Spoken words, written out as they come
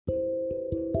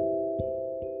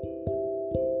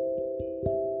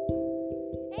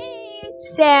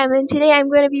it's Sam, and today I'm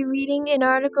going to be reading an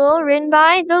article written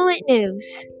by The Lit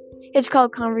News. It's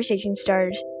called Conversation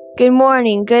Starters. Good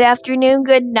morning, good afternoon,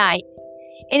 good night.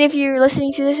 And if you're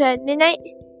listening to this at midnight,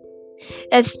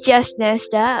 that's just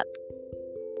messed up.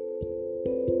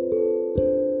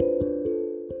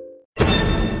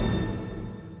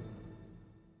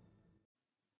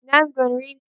 Now I'm going to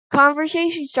read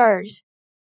Conversation Starters,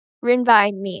 written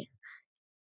by me.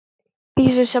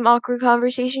 These are some awkward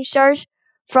conversation starters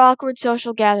for awkward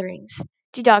social gatherings.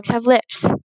 Do dogs have lips?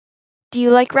 Do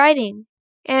you like writing?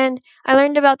 And I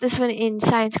learned about this one in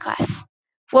science class.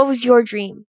 What was your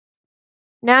dream?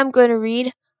 Now I'm going to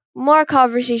read more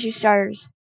conversation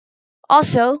starters,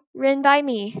 also written by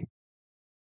me.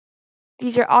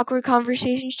 These are awkward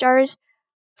conversation starters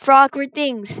for awkward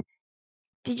things.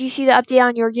 Did you see the update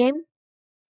on your game?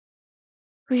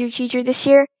 Who's your teacher this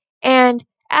year? And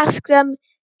ask them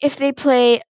if they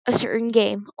play a certain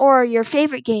game or your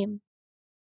favorite game.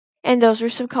 And those were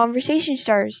some conversation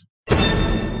starters. Now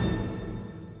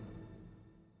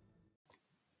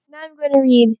I'm going to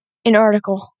read an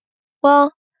article.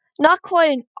 Well, not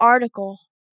quite an article.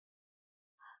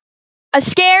 A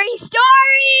scary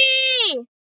story!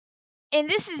 And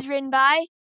this is written by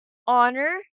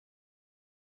Honor,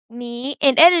 me,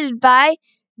 and edited by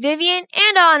Vivian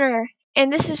and Honor.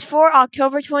 And this is for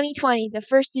October 2020, the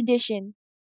first edition.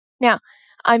 Now,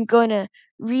 I'm going to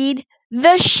read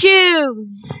The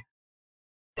Shoes.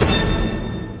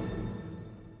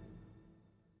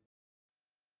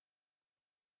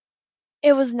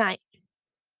 It was night.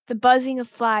 The buzzing of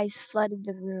flies flooded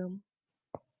the room.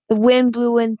 The wind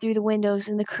blew in through the windows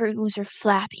and the curtains were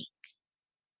flapping.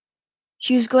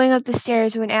 She was going up the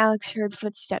stairs when Alex heard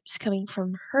footsteps coming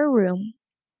from her room.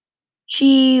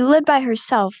 She lived by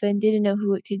herself and didn't know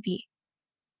who it could be.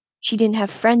 She didn't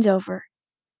have friends over.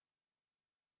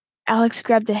 Alex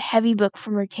grabbed a heavy book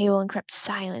from her table and crept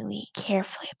silently,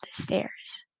 carefully up the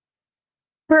stairs.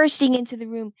 Bursting into the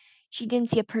room, she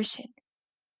didn't see a person,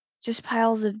 just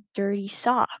piles of dirty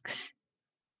socks.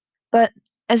 But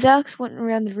as Alex went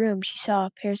around the room, she saw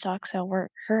a pair of socks that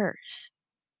weren't hers.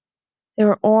 They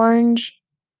were orange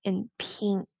and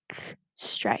pink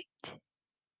striped.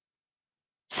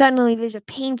 Suddenly, there's a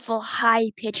painful,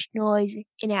 high-pitched noise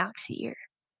in Alex's ear.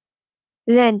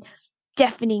 Then,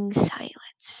 deafening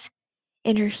silence,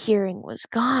 and her hearing was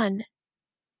gone.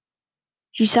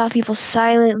 She saw people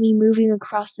silently moving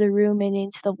across the room and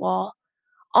into the wall,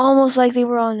 almost like they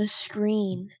were on a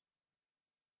screen.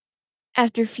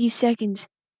 After a few seconds,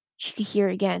 she could hear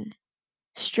again.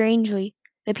 Strangely,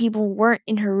 the people weren't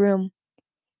in her room.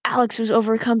 Alex was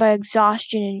overcome by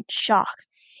exhaustion and shock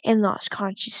and lost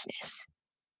consciousness.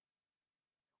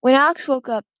 When Alex woke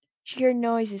up, she heard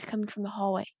noises coming from the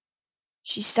hallway.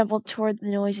 She stumbled toward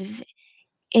the noises,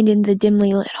 and in the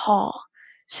dimly lit hall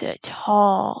stood a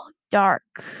tall, dark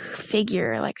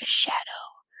figure like a shadow.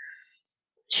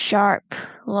 Sharp,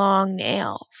 long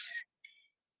nails.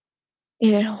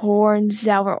 It had horns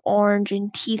that were orange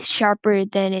and teeth sharper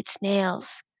than its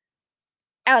nails.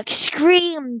 Alex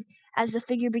screamed as the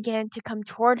figure began to come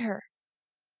toward her.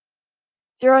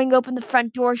 Throwing open the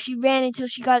front door, she ran until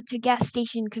she got to a gas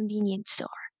station convenience store.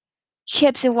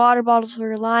 Chips and water bottles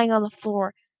were lying on the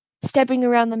floor. Stepping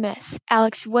around the mess,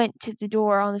 Alex went to the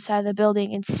door on the side of the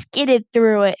building and skidded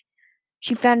through it.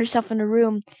 She found herself in a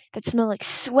room that smelled like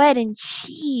sweat and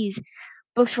cheese.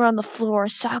 Books were on the floor.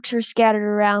 Socks were scattered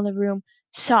around the room.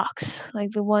 Socks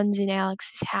like the ones in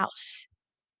Alex's house.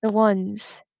 The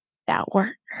ones that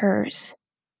weren't hers.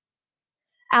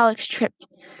 Alex tripped.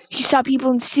 She saw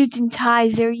people in suits and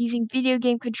ties. They were using video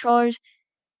game controllers,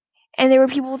 and there were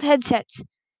people with headsets.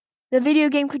 The video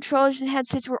game controllers and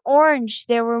headsets were orange.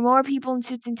 There were more people in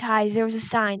suits and ties. There was a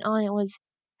sign on it was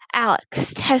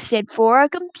Alex tested for a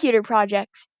computer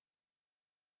project.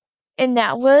 And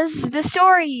that was the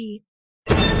story.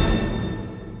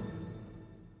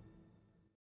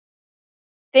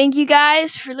 Thank you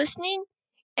guys for listening.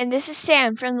 And this is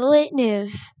Sam from the Lit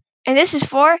News. And this is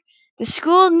for the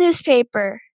school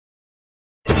newspaper.